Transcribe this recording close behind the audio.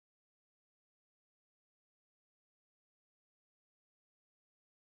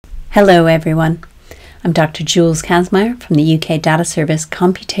Hello everyone, I'm Dr. Jools Kasmire from the UK Data Service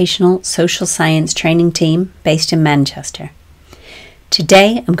Computational Social Science Training Team based in Manchester.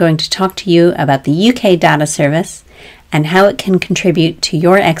 Today I'm going to talk to you about the UK Data Service and how it can contribute to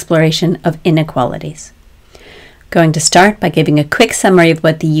your exploration of inequalities. I'm going to start by giving a quick summary of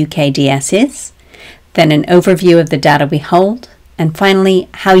what the UKDS is, then an overview of the data we hold, and finally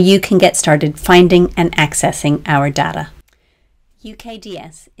how you can get started finding and accessing our data.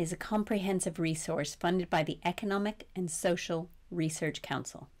 UKDS is a comprehensive resource funded by the Economic and Social Research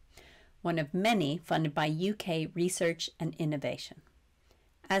Council, one of many funded by UK Research and Innovation.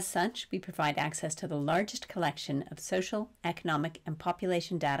 As such, we provide access to the largest collection of social, economic and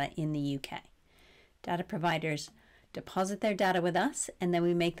population data in the UK. Data providers deposit their data with us and then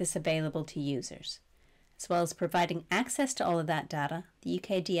we make this available to users. As well as providing access to all of that data, the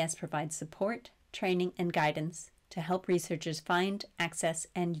UKDS provides support, training and guidance to help researchers find, access,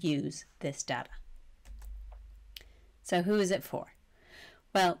 and use this data. So who is it for?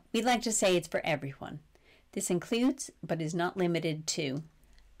 Well, we'd like to say it's for everyone. This includes, but is not limited to,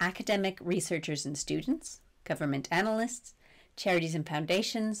 academic researchers and students, government analysts, charities and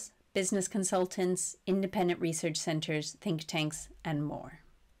foundations, business consultants, independent research centres, think tanks, and more.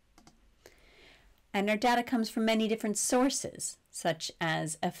 And our data comes from many different sources, such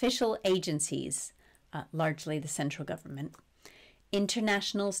as official agencies, largely the central government,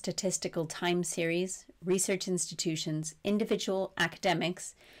 international statistical time series, research institutions, individual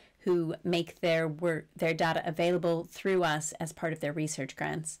academics who make their data available through us as part of their research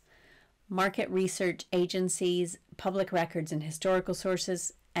grants, market research agencies, public records and historical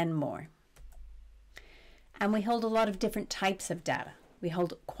sources, and more. And we hold a lot of different types of data. We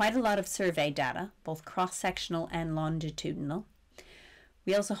hold quite a lot of survey data, both cross-sectional and longitudinal.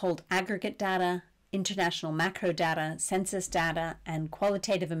 We also hold aggregate data, international macro data, census data, and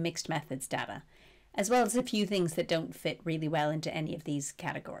qualitative and mixed methods data, as well as a few things that don't fit really well into any of these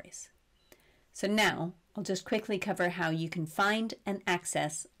categories. So now I'll just quickly cover how you can find and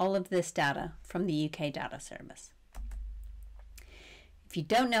access all of this data from the UK Data Service. If you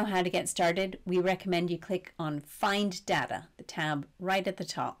don't know how to get started, we recommend you click on Find Data, the tab right at the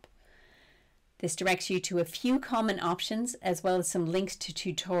top. This directs you to a few common options as well as some links to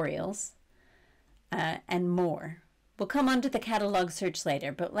tutorials and more. We'll come on to the catalog search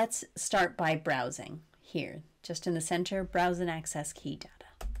later, but let's start by browsing. Here, just in the center, browse and access key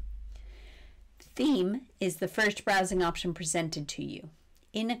data. Theme is the first browsing option presented to you.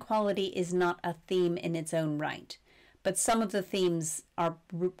 Inequality is not a theme in its own right, but some of the themes are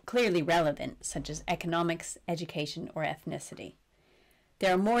clearly relevant, such as economics, education, or ethnicity.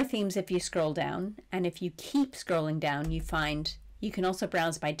 There are more themes if you scroll down, and if you keep scrolling down, you find you can also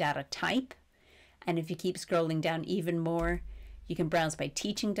browse by data type. And if you keep scrolling down even more, you can browse by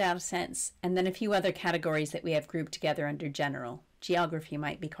teaching data sets, and then a few other categories that we have grouped together under general. Geography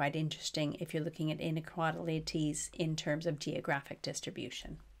might be quite interesting if you're looking at inequalities in terms of geographic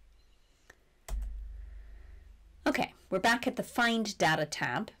distribution. Okay, we're back at the Find Data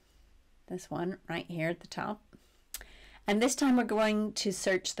tab, this one right here at the top. And this time we're going to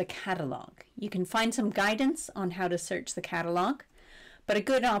search the catalog. You can find some guidance on how to search the catalog, but a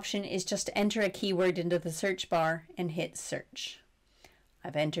good option is just to enter a keyword into the search bar and hit search.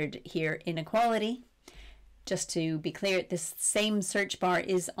 I've entered here inequality. Just to be clear, this same search bar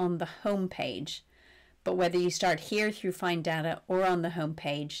is on the home page, but whether you start here through Find Data or on the home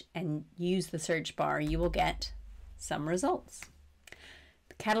page and use the search bar, you will get some results.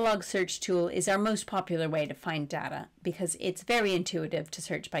 The catalog search tool is our most popular way to find data because it's very intuitive to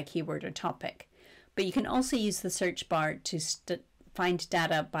search by keyword or topic, but you can also use the search bar to find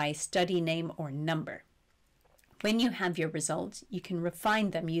data by study name or number. When you have your results, you can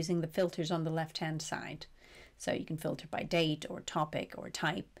refine them using the filters on the left-hand side. So you can filter by date or topic or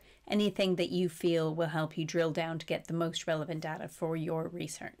type, anything that you feel will help you drill down to get the most relevant data for your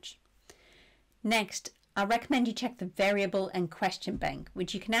research. Next, I recommend you check the variable and question bank,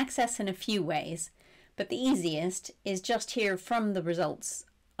 which you can access in a few ways, but the easiest is just here from the results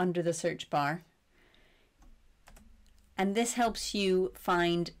under the search bar. And this helps you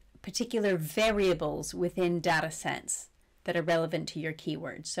find particular variables within data sets that are relevant to your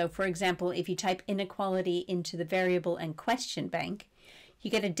keywords. So for example, if you type inequality into the variable and question bank,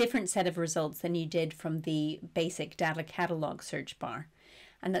 you get a different set of results than you did from the basic data catalog search bar.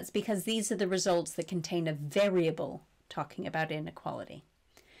 And that's because these are the results that contain a variable talking about inequality.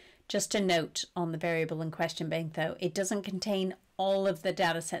 Just a note on the variable and question bank though, it doesn't contain all of the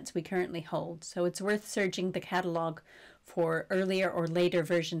data sets we currently hold, so it's worth searching the catalog for earlier or later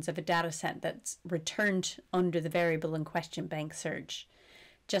versions of a data set that's returned under the variable and question bank search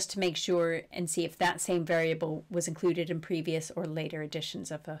just to make sure and see if that same variable was included in previous or later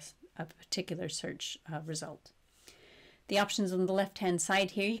editions of a particular search result. The options on the left-hand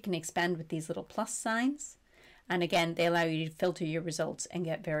side here, you can expand with these little plus signs. And again, they allow you to filter your results and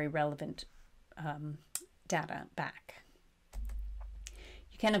get very relevant data back.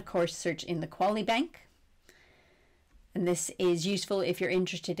 You can, of course, search in the Quali Bank. And this is useful if you're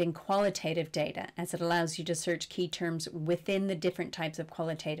interested in qualitative data, as it allows you to search key terms within the different types of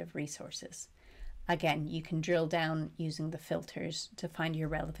qualitative resources. Again, you can drill down using the filters to find your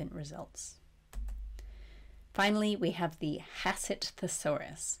relevant results. Finally, we have the HACCET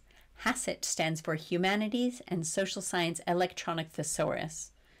Thesaurus. HACCET stands for Humanities and Social Science Electronic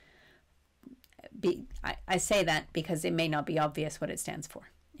Thesaurus. I say that because it may not be obvious what it stands for.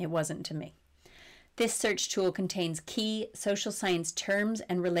 It wasn't to me. This search tool contains key social science terms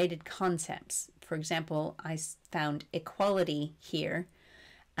and related concepts. For example, I found equality here,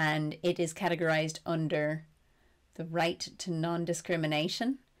 and it is categorized under the right to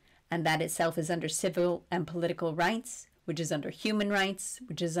non-discrimination, and that itself is under civil and political rights, which is under human rights,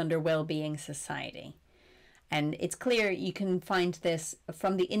 which is under well-being society. And it's clear you can find this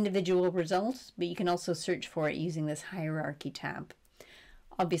from the individual results, but you can also search for it using this hierarchy tab.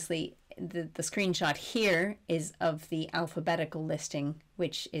 Obviously, the screenshot here is of the alphabetical listing,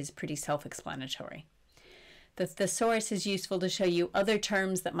 which is pretty self-explanatory. The thesaurus is useful to show you other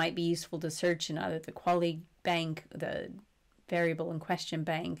terms that might be useful to search in either the Quali Bank, the variable in question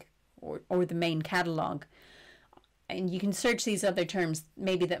bank, or the main catalog. And you can search these other terms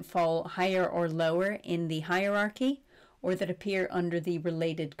maybe that fall higher or lower in the hierarchy, or that appear under the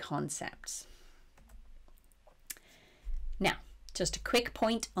related concepts. Now, just a quick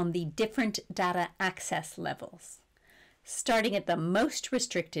point on the different data access levels. Starting at the most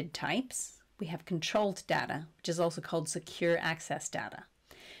restricted types, we have controlled data, which is also called secure access data.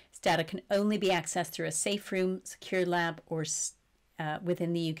 This data can only be accessed through a safe room, secure lab, or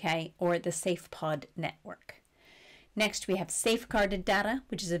within the UK, or the SafePod network. Next, we have safeguarded data,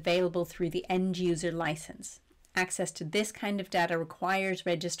 which is available through the end user license. Access to this kind of data requires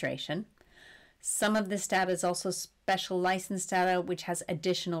registration. Some of this data is also special license data, which has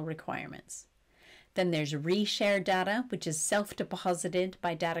additional requirements. Then there's reshare data, which is self-deposited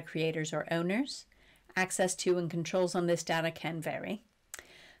by data creators or owners. Access to and controls on this data can vary.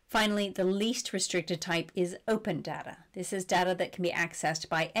 Finally, the least restricted type is open data. This is data that can be accessed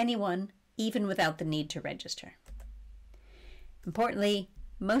by anyone, even without the need to register. Importantly,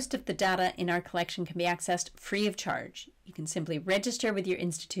 most of the data in our collection can be accessed free of charge. You can simply register with your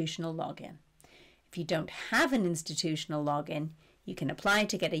institutional login. If you don't have an institutional login, you can apply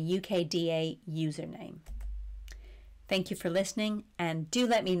to get a UKDA username. Thank you for listening, and do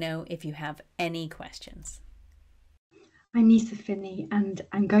let me know if you have any questions. I'm Nissa Finney, and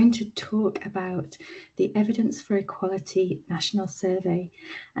I'm going to talk about the Evidence for Equality National Survey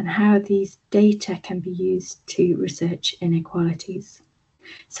and how these data can be used to research inequalities.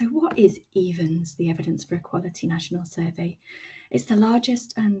 So what is EVENS, the Evidence for Equality National Survey? It's the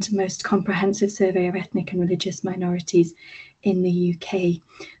largest and most comprehensive survey of ethnic and religious minorities in the UK.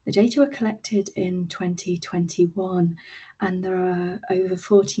 The data were collected in 2021, and there are over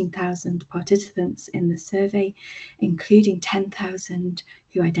 14,000 participants in the survey, including 10,000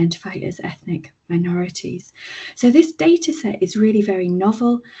 who identify as ethnic minorities. So this data set is really very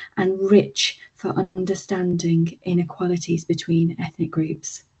novel and rich for understanding inequalities between ethnic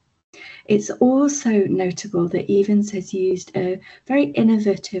groups. It's also notable that EVENS has used a very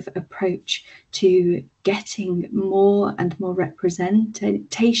innovative approach to getting more and more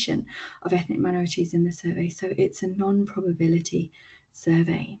representation of ethnic minorities in the survey. So it's a non-probability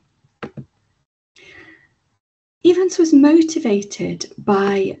survey. EVENS was motivated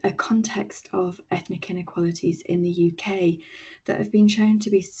by a context of ethnic inequalities in the UK that have been shown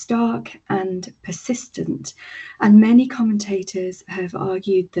to be stark and persistent, and many commentators have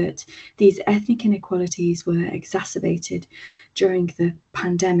argued that these ethnic inequalities were exacerbated during the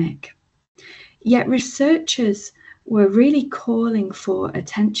pandemic. Yet researchers were really calling for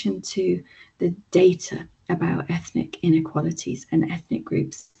attention to the data about ethnic inequalities and ethnic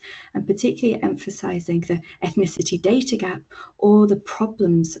groups, and particularly emphasising the ethnicity data gap or the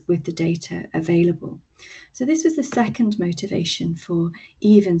problems with the data available. So this was the second motivation for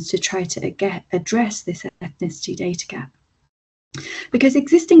EVENS to try to address this ethnicity data gap. Because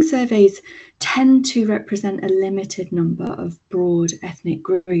existing surveys tend to represent a limited number of broad ethnic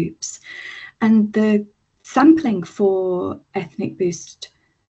groups, and the sampling for Ethnic Boost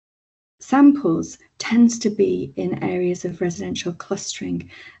samples tends to be in areas of residential clustering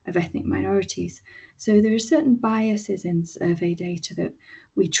of ethnic minorities. So there are certain biases in survey data that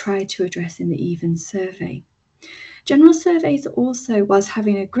we try to address in the EVENS survey. General surveys also, whilst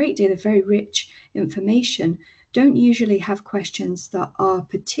having a great deal of very rich information, don't usually have questions that are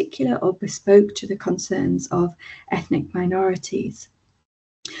particular or bespoke to the concerns of ethnic minorities.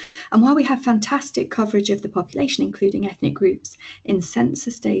 And while we have fantastic coverage of the population, including ethnic groups, in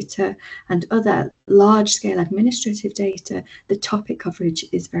census data and other large-scale administrative data, the topic coverage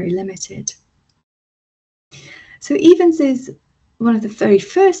is very limited. So EVENS is one of the very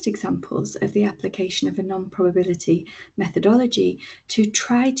first examples of the application of a non-probability methodology to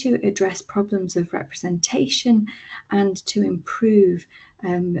try to address problems of representation and to improve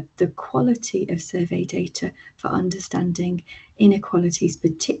the quality of survey data for understanding inequalities,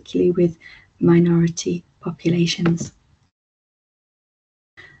 particularly with minority populations.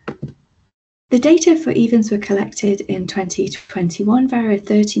 The data for EVENS were collected in 2021 via a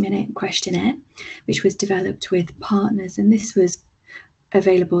 30-minute questionnaire, which was developed with partners, and this was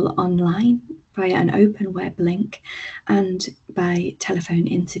available online via an open web link and by telephone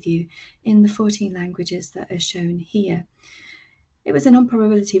interview in the 14 languages that are shown here. It was a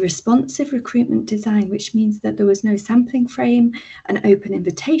non-probability responsive recruitment design, which means that there was no sampling frame, an open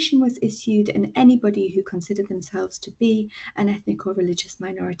invitation was issued, and anybody who considered themselves to be an ethnic or religious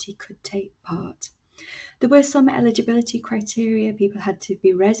minority could take part. There were some eligibility criteria. People had to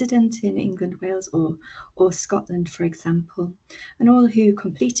be resident in England, Wales or Scotland, for example. And all who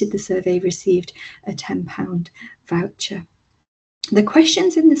completed the survey received a £10 voucher. The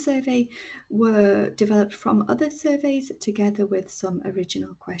questions in the survey were developed from other surveys together with some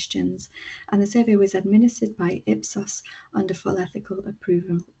original questions. And the survey was administered by Ipsos under full ethical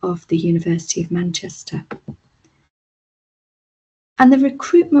approval of the University of Manchester. And the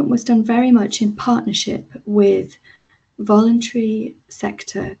recruitment was done very much in partnership with voluntary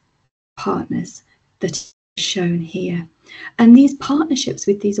sector partners that are shown here. And these partnerships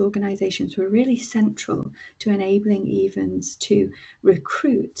with these organisations were really central to enabling EVENS to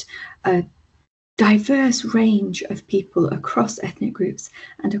recruit a diverse range of people across ethnic groups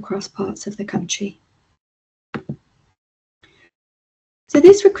and across parts of the country. So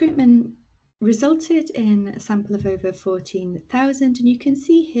this recruitment resulted in a sample of over 14,000, and you can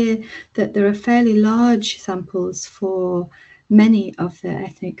see here that there are fairly large samples for many of the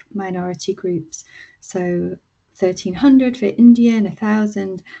ethnic minority groups. So 1,300 for Indian,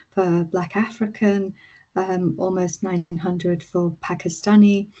 1,000 for Black African, almost 900 for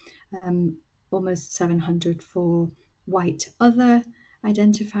Pakistani, almost 700 for white other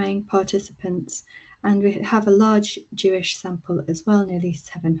identifying participants, and we have a large Jewish sample as well, nearly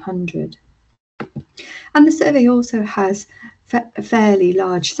 700. And the survey also has fairly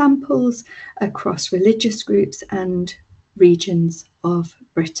large samples across religious groups and regions of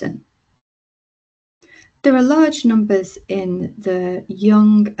Britain. There are large numbers in the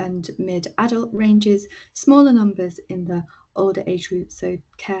young and mid-adult ranges, smaller numbers in the older age groups, so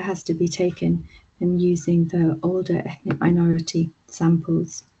care has to be taken in using the older ethnic minority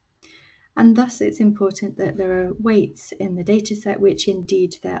samples. And thus it's important that there are weights in the dataset, which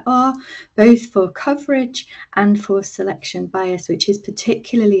indeed there are, both for coverage and for selection bias, which is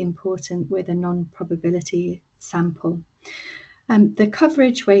particularly important with a non-probability sample. The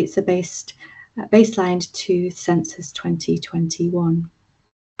coverage weights are baselined to Census 2021.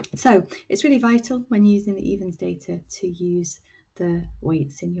 So it's really vital when using the EVENS data to use the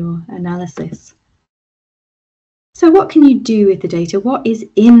weights in your analysis. So what can you do with the data? What is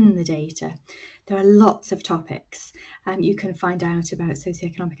in the data? There are lots of topics. You can find out about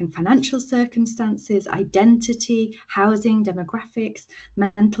socioeconomic and financial circumstances, identity, housing, demographics,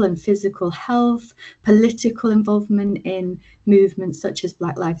 mental and physical health, political involvement in movements such as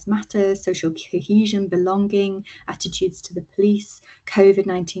Black Lives Matter, social cohesion, belonging, attitudes to the police,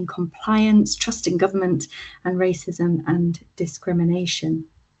 COVID-19 compliance, trust in government, and racism and discrimination.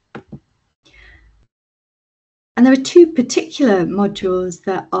 And there are two particular modules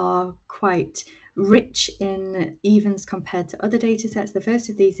that are quite rich in EVENS compared to other data sets. The first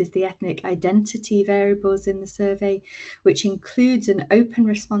of these is the ethnic identity variables in the survey, which includes an open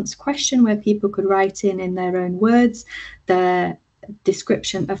response question where people could write in their own words their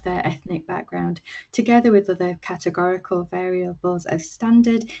description of their ethnic background, together with other categorical variables of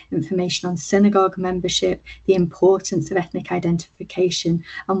standard information on synagogue membership, the importance of ethnic identification,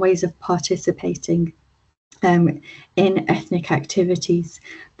 and ways of participating in ethnic activities.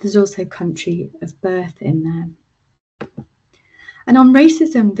 There's also country of birth in there. And on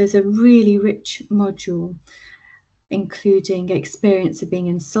racism, there's a really rich module. including experience of being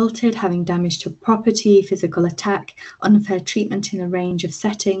insulted, having damage to property, physical attack, unfair treatment in a range of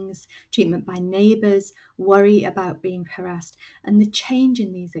settings, treatment by neighbours, worry about being harassed, and the change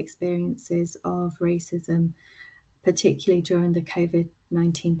in these experiences of racism, particularly during the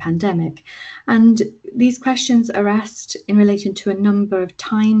COVID-19 pandemic. And these questions are asked in relation to a number of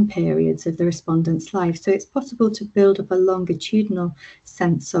time periods of the respondents' lives. So it's possible to build up a longitudinal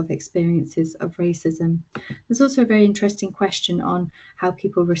sense of experiences of racism. There's also a very interesting question on how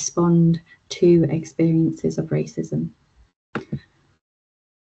people respond to experiences of racism.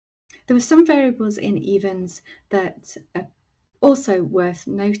 There were some variables in Evans that are also worth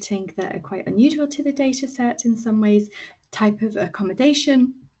noting that are quite unusual to the data set in some ways: type of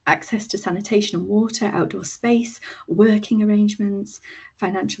accommodation, access to sanitation and water, outdoor space, working arrangements,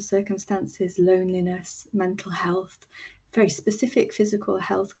 financial circumstances, loneliness, mental health, very specific physical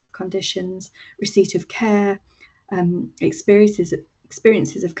health conditions, receipt of care, experiences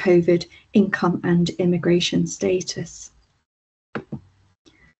of COVID, income and immigration status.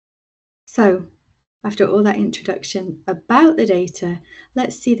 So, after all that introduction about the data,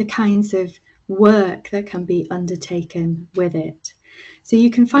 let's see the kinds of work that can be undertaken with it. So you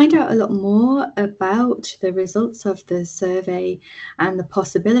can find out a lot more about the results of the survey and the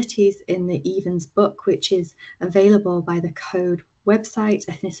possibilities in the Evans book, which is available by the Code website,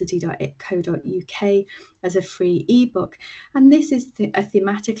 ethnicity.co.uk, as a free ebook. And this is a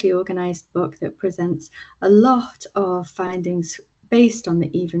thematically organised book that presents a lot of findings based on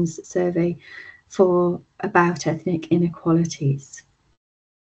the Evans survey about ethnic inequalities.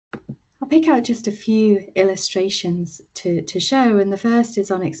 I'll pick out just a few illustrations to show, and the first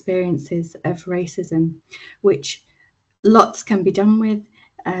is on experiences of racism, which lots can be done with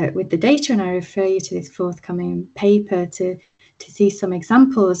the data, and I refer you to this forthcoming paper to see some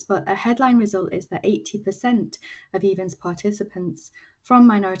examples. But a headline result is that 80% of Evans participants from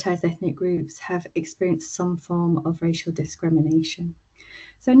minoritized ethnic groups have experienced some form of racial discrimination.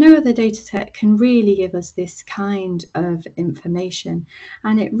 So no other data set can really give us this kind of information,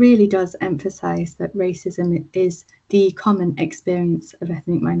 and it really does emphasize that racism is the common experience of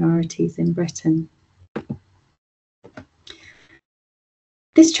ethnic minorities in Britain.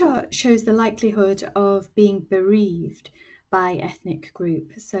 This chart shows the likelihood of being bereaved by ethnic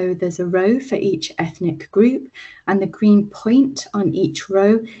group. So there's a row for each ethnic group, and the green point on each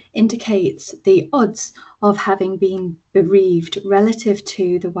row indicates the odds of having been bereaved relative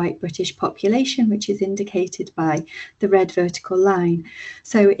to the white British population, which is indicated by the red vertical line.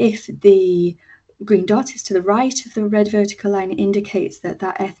 So if the green dot is to the right of the red vertical line, it indicates that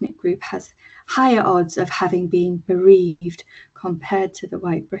that ethnic group has higher odds of having been bereaved compared to the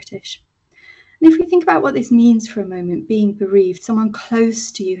white British. And if we think about what this means for a moment, being bereaved, someone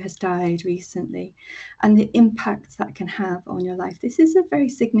close to you has died recently, and the impact that can have on your life, this is a very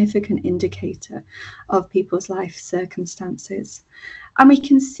significant indicator of people's life circumstances. And we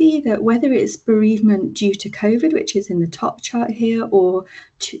can see that whether it's bereavement due to COVID, which is in the top chart here, or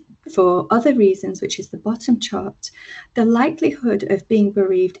for other reasons, which is the bottom chart, the likelihood of being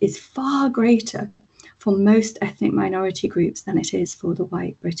bereaved is far greater for most ethnic minority groups than it is for the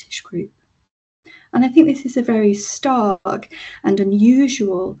white British group. And I think this is a very stark and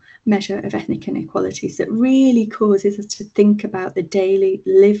unusual measure of ethnic inequalities that really causes us to think about the daily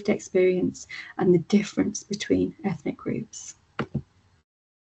lived experience and the difference between ethnic groups.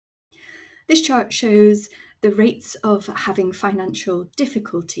 This chart shows the rates of having financial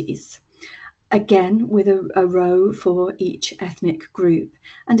difficulties, again with a row for each ethnic group,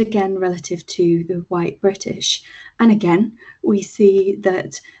 and again relative to the white British. And again, we see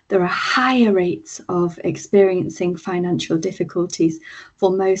that there are higher rates of experiencing financial difficulties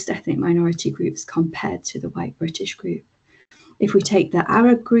for most ethnic minority groups compared to the white British group. If we take the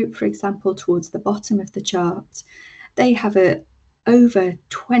Arab group, for example, towards the bottom of the chart, they have a over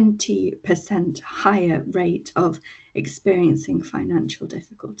 20% higher rate of experiencing financial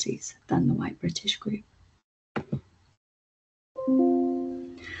difficulties than the white British group.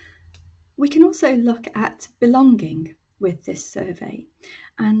 We can also look at belonging with this survey,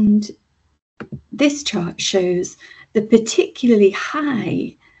 and this chart shows the particularly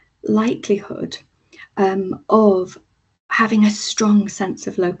high likelihood of having a strong sense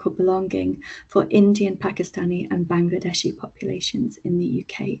of local belonging for Indian, Pakistani and Bangladeshi populations in the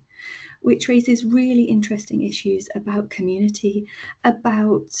UK, which raises really interesting issues about community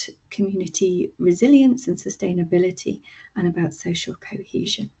resilience and sustainability, and about social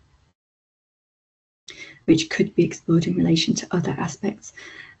cohesion, which could be explored in relation to other aspects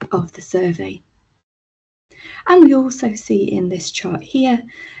of the survey. And we also see in this chart here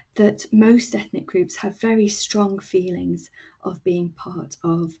that most ethnic groups have very strong feelings of being part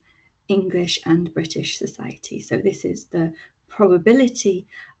of English and British society. So this is the probability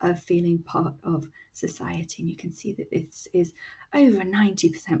of feeling part of society. And you can see that this is over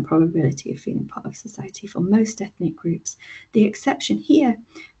 90% probability of feeling part of society for most ethnic groups. The exception here,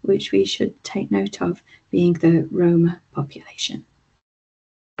 which we should take note of, being the Roma population.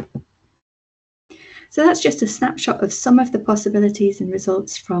 So that's just a snapshot of some of the possibilities and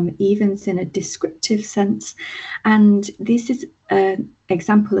results from evens in a descriptive sense. And this is an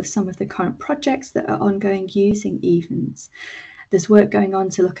example of some of the current projects that are ongoing using evens. There's work going on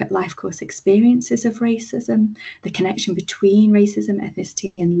to look at life course experiences of racism, the connection between racism,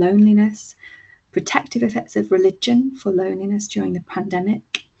 ethnicity, and loneliness, protective effects of religion for loneliness during the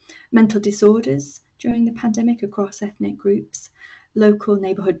pandemic, mental disorders during the pandemic across ethnic groups, local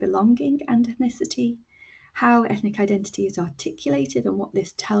neighbourhood belonging and ethnicity, how ethnic identity is articulated and what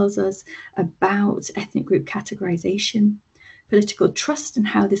this tells us about ethnic group categorisation, political trust and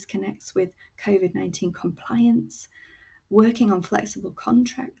how this connects with COVID-19 compliance, working on flexible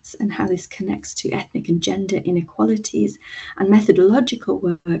contracts and how this connects to ethnic and gender inequalities, and methodological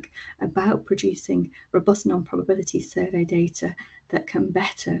work about producing robust non-probability survey data that can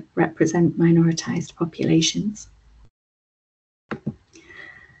better represent minoritized populations.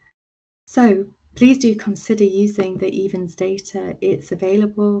 So please do consider using the evens data. It's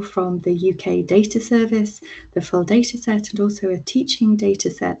available from the UK Data Service, the full data set, and also a teaching data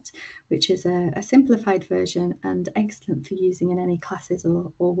set, which is a simplified version and excellent for using in any classes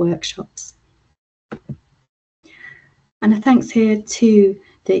or workshops. And a thanks here to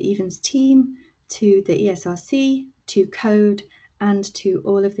the evens team, to the ESRC, to Code, and to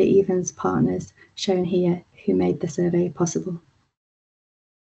all of the evens partners shown here who made the survey possible.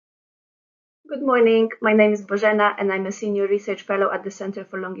 Good morning, my name is Bożena and I'm a Senior Research Fellow at the Center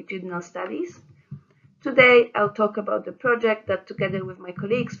for Longitudinal Studies. Today I'll talk about the project that together with my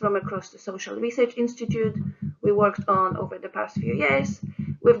colleagues from across the Social Research Institute we worked on over the past few years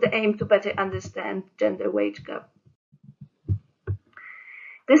with the aim to better understand gender wage gap.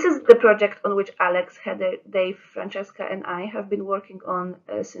 This is the project on which Alex, Heather, Dave, Francesca and I have been working on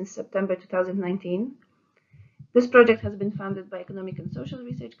since September 2019. This project has been funded by Economic and Social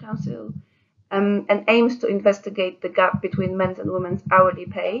Research Council and aims to investigate the gap between men's and women's hourly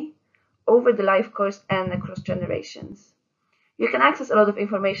pay over the life course and across generations. You can access a lot of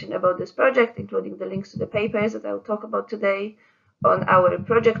information about this project, including the links to the papers that I'll talk about today, on our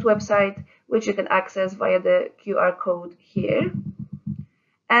project website, which you can access via the QR code here.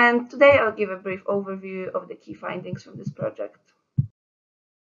 And today I'll give a brief overview of the key findings from this project.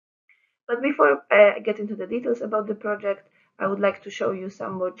 But before I get into the details about the project, I would like to show you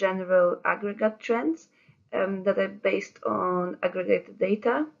some more general aggregate trends that are based on aggregated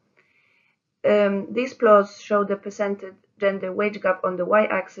data. These plots show the percentage gender wage gap on the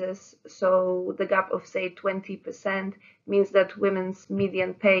y-axis. So the gap of, say, 20% means that women's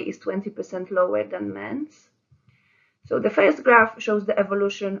median pay is 20% lower than men's. So the first graph shows the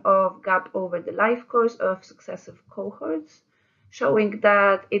evolution of gap over the life course of successive cohorts, showing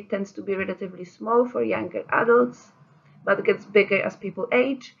that it tends to be relatively small for younger adults, but gets bigger as people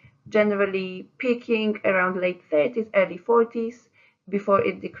age, generally peaking around late 30s, early 40s, before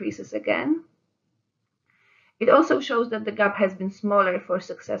it decreases again. It also shows that the gap has been smaller for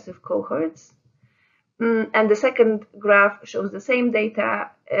successive cohorts. And the second graph shows the same data,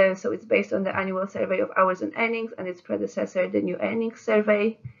 so it's based on the annual survey of hours and earnings and its predecessor, the new earnings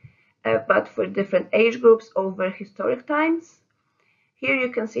survey, but for different age groups over historic times. Here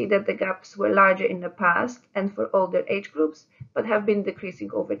you can see that the gaps were larger in the past and for older age groups, but have been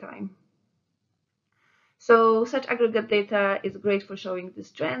decreasing over time. So such aggregate data is great for showing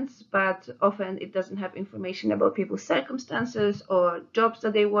these trends, but often it doesn't have information about people's circumstances or jobs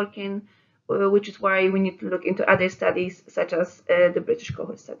that they work in, which is why we need to look into other studies such as the British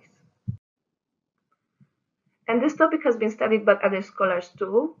cohort studies. And this topic has been studied by other scholars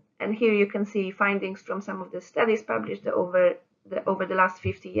too, and here you can see findings from some of the studies published over the last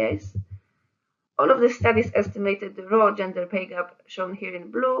 50 years. All of the studies estimated the raw gender pay gap shown here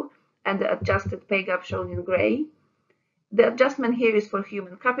in blue and the adjusted pay gap shown in gray. The adjustment here is for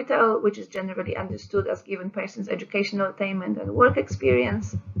human capital, which is generally understood as given person's educational attainment and work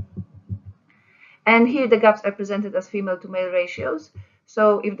experience. And here the gaps are presented as female to male ratios.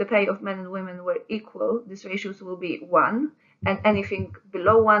 So if the pay of men and women were equal, these ratios will be 1, and anything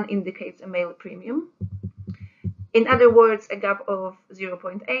below 1 indicates a male premium. In other words, a gap of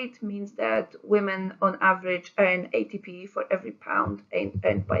 0.8 means that women on average earn ATP for every pound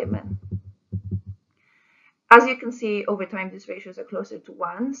earned by a man. As you can see, over time, these ratios are closer to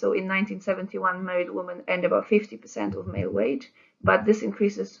 1. So in 1971, married women earned about 50% of male wage, but this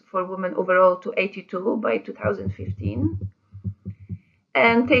increases for women overall to 82 by 2015.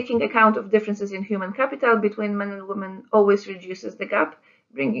 And taking account of differences in human capital between men and women always reduces the gap,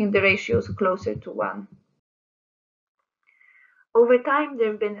 bringing the ratios closer to 1. Over time, there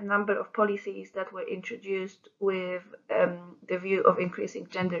have been a number of policies that were introduced with the view of increasing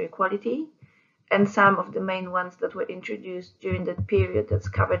gender equality, and some of the main ones that were introduced during the period that's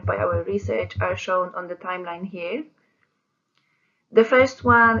covered by our research are shown on the timeline here. The first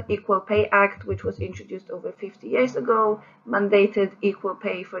one, Equal Pay Act, which was introduced over 50 years ago, mandated equal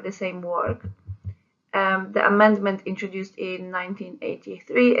pay for the same work. The amendment introduced in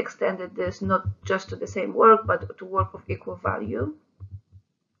 1983 extended this not just to the same work, but to work of equal value.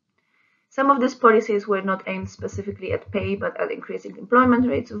 Some of these policies were not aimed specifically at pay, but at increasing employment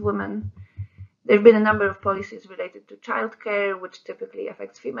rates of women. There have been a number of policies related to childcare, which typically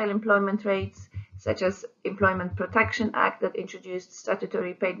affects female employment rates, such as Employment Protection Act that introduced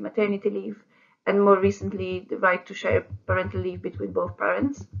statutory paid maternity leave, and more recently, the right to share parental leave between both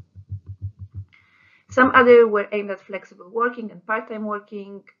parents. Some other were aimed at flexible working and part-time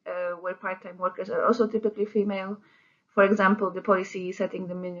working, where part-time workers are also typically female. For example, the policy setting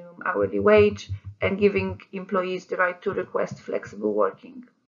the minimum hourly wage and giving employees the right to request flexible working.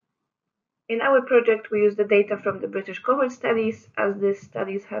 In our project, we use the data from the British cohort studies, as these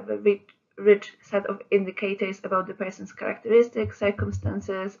studies have a rich set of indicators about the person's characteristics,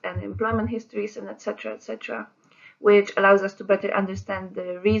 circumstances, and employment histories, and etc., which allows us to better understand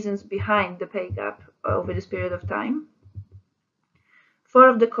the reasons behind the pay gap over this period of time. 4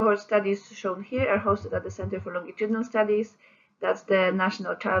 of the cohort studies shown here are hosted at the Center for Longitudinal Studies. That's the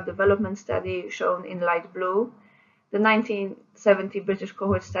National Child Development Study, shown in light blue, the 1970 British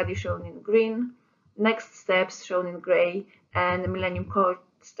cohort study, shown in green, Next Steps, shown in gray, and the Millennium Cohort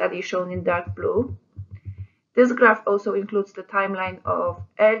study, shown in dark blue. This graph also includes the timeline of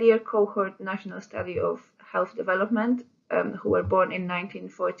earlier cohort National Study of Health Development, who were born in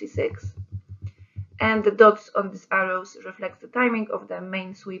 1946. And the dots on these arrows reflect the timing of the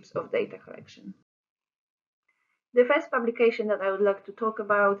main sweeps of data collection. The first publication that I would like to talk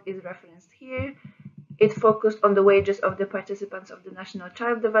about is referenced here. It focused on the wages of the participants of the National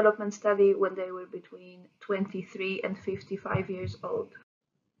Child Development Study when they were between 23 and 55 years old.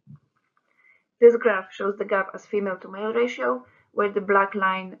 This graph shows the gap as female to male ratio, where the black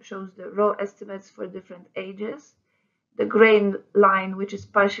line shows the raw estimates for different ages. The gray line, which is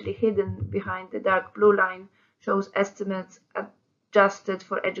partially hidden behind the dark blue line, shows estimates adjusted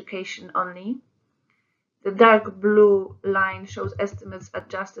for education only. The dark blue line shows estimates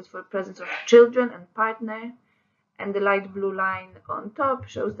adjusted for presence of children and partner, and the light blue line on top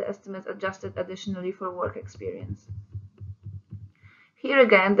shows the estimates adjusted additionally for work experience. Here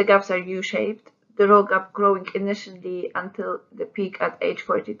again, the gaps are U-shaped, the raw gap growing initially until the peak at age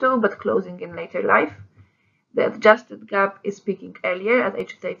 42, but closing in later life. The adjusted gap is peaking earlier at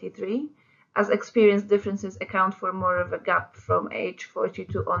age 33, as experience differences account for more of a gap from age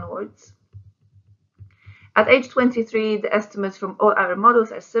 42 onwards. At age 23, the estimates from all our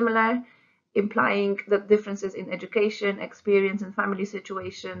models are similar, implying that differences in education, experience, and family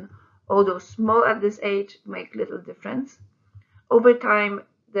situation, although small at this age, make little difference. Over time,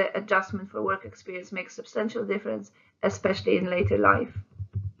 the adjustment for work experience makes substantial difference, especially in later life.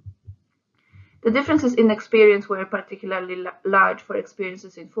 The differences in experience were particularly large for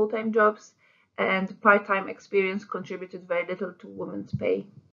experiences in full-time jobs, and part-time experience contributed very little to women's pay.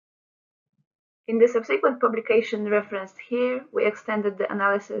 In the subsequent publication referenced here, we extended the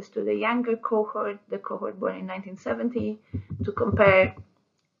analysis to the younger cohort, the cohort born in 1970, to compare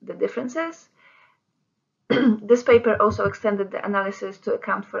the differences. This paper also extended the analysis to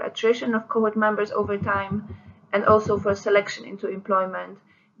account for attrition of cohort members over time, and also for selection into employment,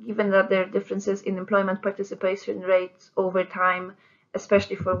 given that there are differences in employment participation rates over time,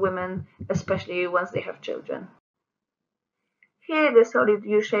 especially for women, especially once they have children. Here, the solid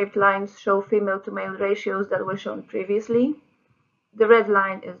U-shaped lines show female to male ratios that were shown previously. The red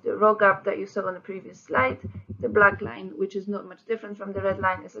line is the raw gap that you saw on the previous slide. The black line, which is not much different from the red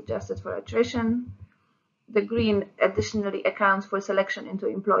line, is adjusted for attrition. The green additionally accounts for selection into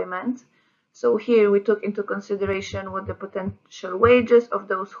employment. So here we took into consideration what the potential wages of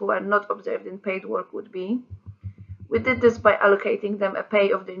those who are not observed in paid work would be. We did this by allocating them a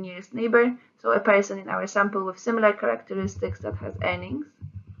pay of their nearest neighbor, so a person in our sample with similar characteristics that has earnings.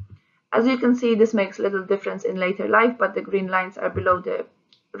 As you can see, this makes little difference in later life, but the green lines are below the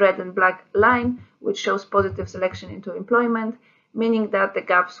red and black line, which shows positive selection into employment, meaning that the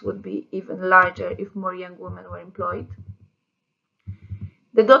gaps would be even larger if more young women were employed.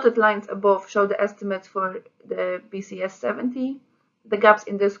 The dotted lines above show the estimates for the BCS 70. The gaps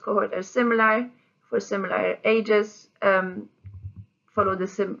in this cohort are similar for similar ages, follow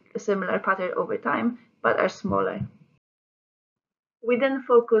the similar pattern over time, but are smaller. We then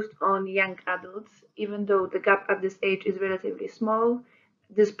focused on young adults. Even though the gap at this age is relatively small,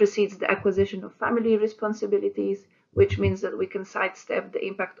 this precedes the acquisition of family responsibilities, which means that we can sidestep the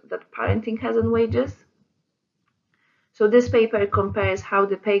impact that parenting has on wages. So this paper compares how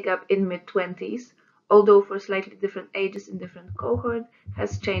the pay gap in mid-20s, although for slightly different ages in different cohorts,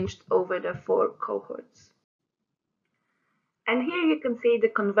 has changed over the 4 cohorts. And here you can see the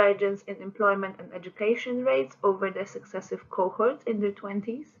convergence in employment and education rates over the successive cohorts in their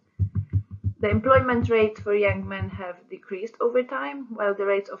 20s. The employment rates for young men have decreased over time, while the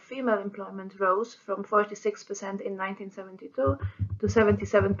rates of female employment rose from 46% in 1972 to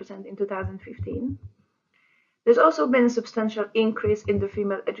 77% in 2015. There's also been a substantial increase in the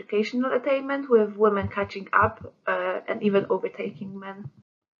female educational attainment, with women catching up and even overtaking men.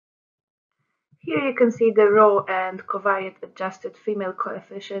 Here you can see the raw and covariate adjusted female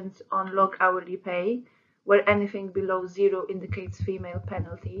coefficients on log hourly pay, where anything below 0 indicates female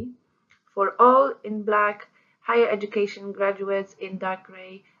penalty. For all in black, higher education graduates in dark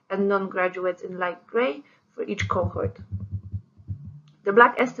gray, and non-graduates in light gray for each cohort. The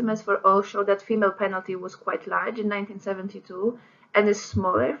black estimates for all show that female penalty was quite large in 1972 and is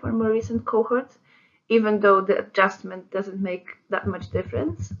smaller for more recent cohorts, even though the adjustment doesn't make that much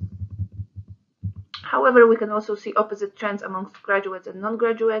difference. However, we can also see opposite trends amongst graduates and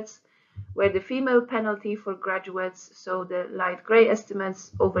non-graduates, where the female penalty for graduates, so the light gray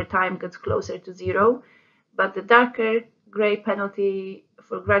estimates, over time gets closer to 0, but the darker gray penalty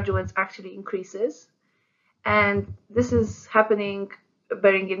for graduates actually increases. And this is happening,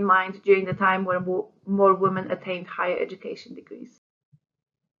 bearing in mind, during the time where more women attained higher education degrees.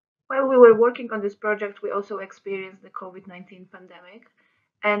 While we were working on this project, we also experienced the COVID-19 pandemic.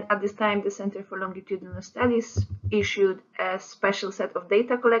 And at this time, the Center for Longitudinal Studies issued a special set of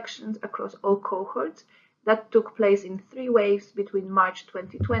data collections across all cohorts that took place in 3 waves between March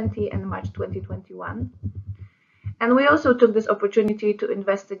 2020 and March 2021. And we also took this opportunity to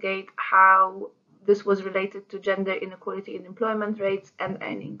investigate how this was related to gender inequality in employment rates and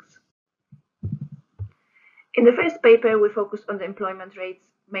earnings. In the first paper, we focused on the employment rates,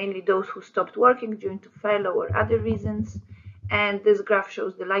 mainly those who stopped working due to furlough or other reasons. And this graph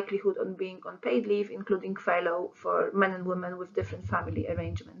shows the likelihood on being on paid leave, including furlough, for men and women with different family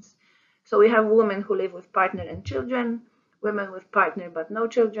arrangements. So we have women who live with partner and children, women with partner but no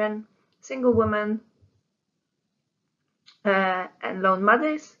children, single women, and lone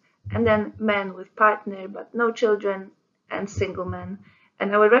mothers, and then men with partner but no children and single men.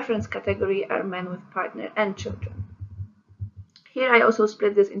 And our reference category are men with partner and children. Here I also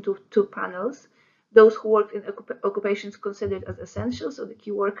split this into 2 panels. Those who worked in occupations considered as essential, so the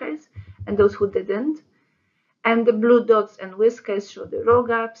key workers, and those who didn't. And the blue dots and whiskers show the raw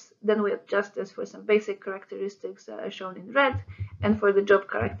gaps. Then we adjust this for some basic characteristics that are shown in red, and for the job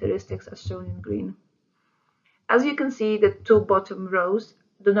characteristics as shown in green. As you can see, the 2 bottom rows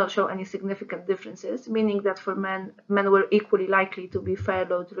do not show any significant differences, meaning that for men were equally likely to be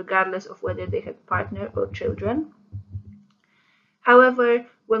furloughed regardless of whether they had partner or children. However,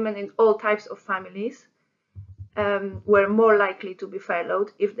 women in all types of families were more likely to be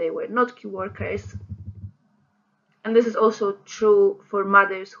furloughed if they were not key workers. And this is also true for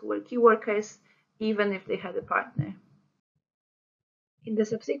mothers who were key workers, even if they had a partner. In the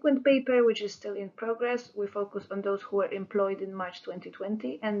subsequent paper, which is still in progress, we focus on those who were employed in March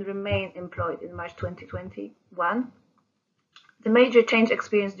 2020 and remain employed in March 2021. The major change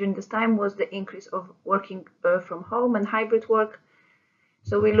experienced during this time was the increase of working from home and hybrid work.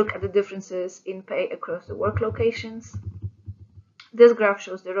 So we look at the differences in pay across the work locations. This graph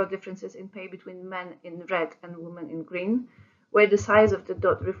shows the raw differences in pay between men in red and women in green, where the size of the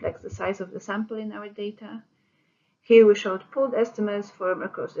dot reflects the size of the sample in our data. Here we showed pooled estimates from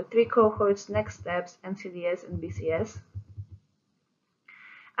across the 3 cohorts, next steps, and CDS and BCS.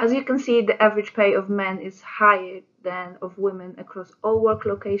 As you can see, the average pay of men is higher than of women across all work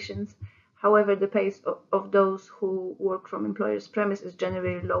locations. However, the pay of those who work from employer's premise is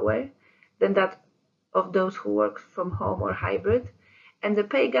generally lower than that of those who work from home or hybrid. And the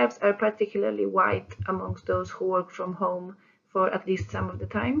pay gaps are particularly wide amongst those who work from home for at least some of the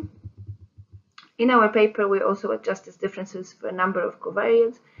time. In our paper, we also adjust these differences for a number of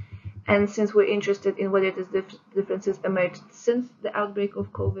covariates. And since we're interested in whether these differences emerged since the outbreak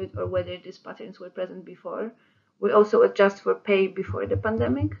of COVID or whether these patterns were present before, We also adjust for pay before the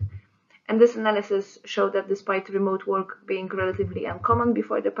pandemic. And this analysis showed that despite remote work being relatively uncommon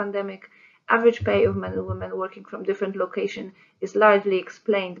before the pandemic, average pay of men and women working from different locations is largely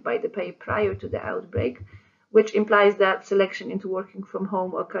explained by the pay prior to the outbreak, which implies that selection into working from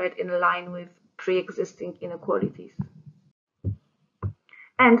home occurred in line with pre-existing inequalities.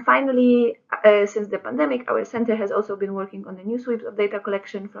 And finally, since the pandemic, our center has also been working on the new sweeps of data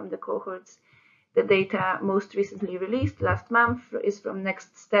collection from the cohorts. The data most recently released last month is from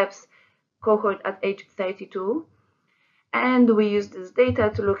Next Steps cohort at age 32. And we used this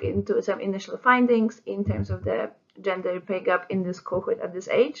data to look into some initial findings in terms of the gender pay gap in this cohort at this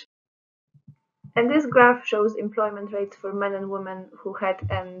age. And this graph shows employment rates for men and women who had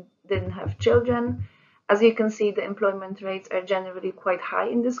and didn't have children. As you can see, the employment rates are generally quite high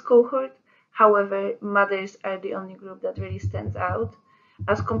in this cohort. However, mothers are the only group that really stands out.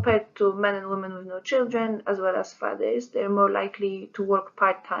 As compared to men and women with no children, as well as fathers, they're more likely to work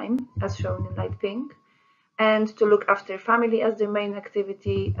part-time, as shown in light pink, and to look after family as their main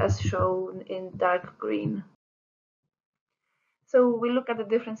activity, as shown in dark green. So we look at the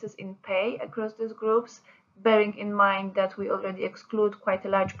differences in pay across these groups, bearing in mind that we already exclude quite a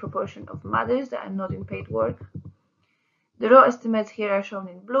large proportion of mothers that are not in paid work. The raw estimates here are shown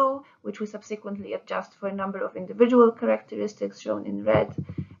in blue, which we subsequently adjust for a number of individual characteristics shown in red,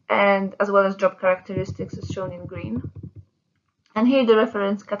 and as well as job characteristics as shown in green. And here the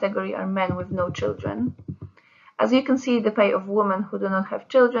reference category are men with no children. As you can see, the pay of women who do not have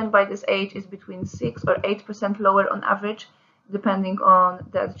children by this age is between 6 or 8% lower on average, depending on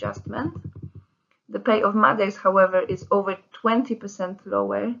the adjustment. The pay of mothers, however, is over 20%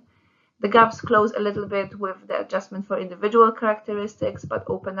 lower. The gaps close a little bit with the adjustment for individual characteristics, but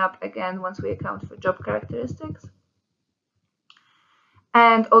open up again once we account for job characteristics.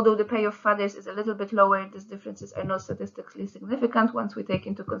 And although the pay of fathers is a little bit lower, these differences are not statistically significant once we take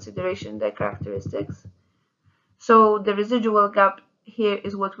into consideration their characteristics. So the residual gap here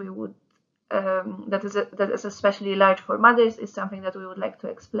is what we would, that is especially large for mothers, is something that we would like to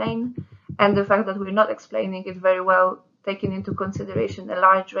explain. And the fact that we're not explaining it very well, taking into consideration a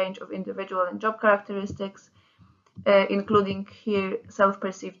large range of individual and job characteristics, including here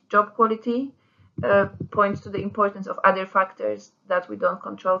self-perceived job quality, points to the importance of other factors that we don't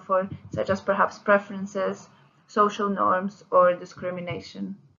control for, such as perhaps preferences, social norms, or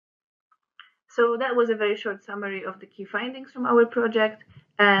discrimination. So that was a very short summary of the key findings from our project,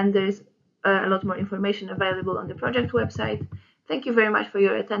 and there's a lot more information available on the project website. Thank you very much for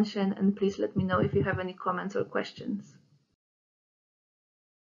your attention, and please let me know if you have any comments or questions.